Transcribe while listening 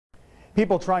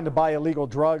People trying to buy illegal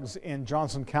drugs in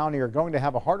Johnson County are going to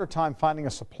have a harder time finding a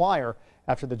supplier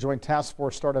after the Joint Task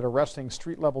Force started arresting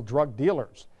street-level drug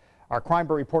dealers. Our crime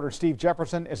bureau reporter Steve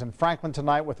Jefferson is in Franklin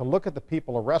tonight with a look at the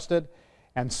people arrested,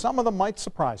 and some of them might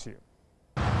surprise you.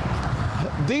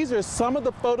 These are some of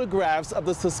the photographs of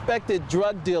the suspected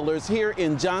drug dealers here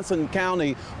in Johnson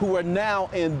County who are now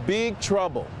in big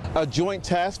trouble. A joint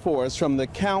task force from the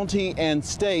county and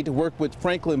state worked with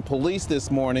Franklin police this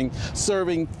morning,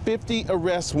 serving 50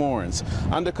 arrest warrants.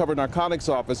 Undercover narcotics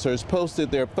officers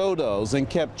posted their photos and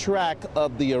kept track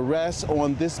of the arrests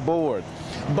on this board.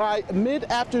 By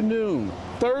mid-afternoon,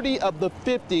 30 of the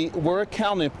 50 were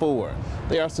accounted for.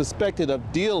 They are suspected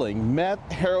of dealing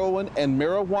meth, heroin, and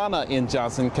marijuana in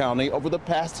Johnson County over the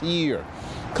past year.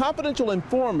 Confidential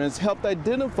informants helped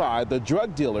identify the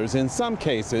drug dealers in some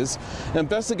cases.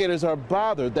 Investigators are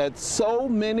bothered that so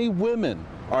many women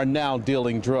are now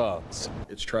dealing drugs.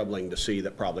 It's troubling to see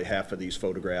that probably half of these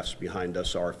photographs behind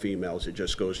us are females. It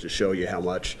just goes to show you how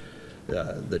much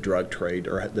the drug trade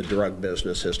or the drug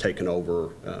business has taken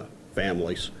over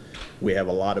families. We have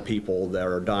a lot of people that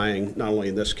are dying, not only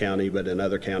in this county, but in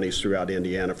other counties throughout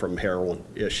Indiana from heroin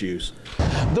issues.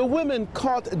 The women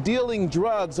caught dealing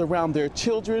drugs around their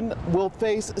children will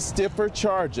face stiffer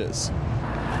charges.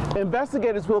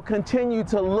 Investigators will continue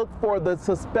to look for the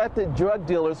suspected drug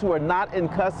dealers who are not in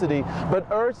custody, but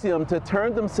urge them to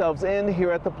turn themselves in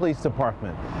here at the police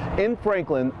department. In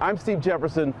Franklin, I'm Steve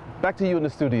Jefferson. Back to you in the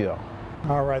studio.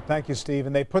 All right, thank you, Steve.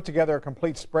 And they put together a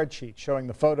complete spreadsheet showing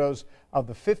the photos of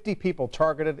the 50 people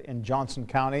targeted in Johnson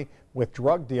County with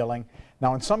drug dealing.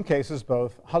 Now, in some cases,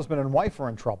 both husband and wife are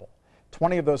in trouble.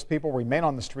 20 of those people remain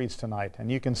on the streets tonight,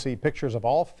 and you can see pictures of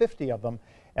all 50 of them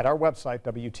at our website,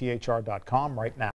 WTHR.com, right now.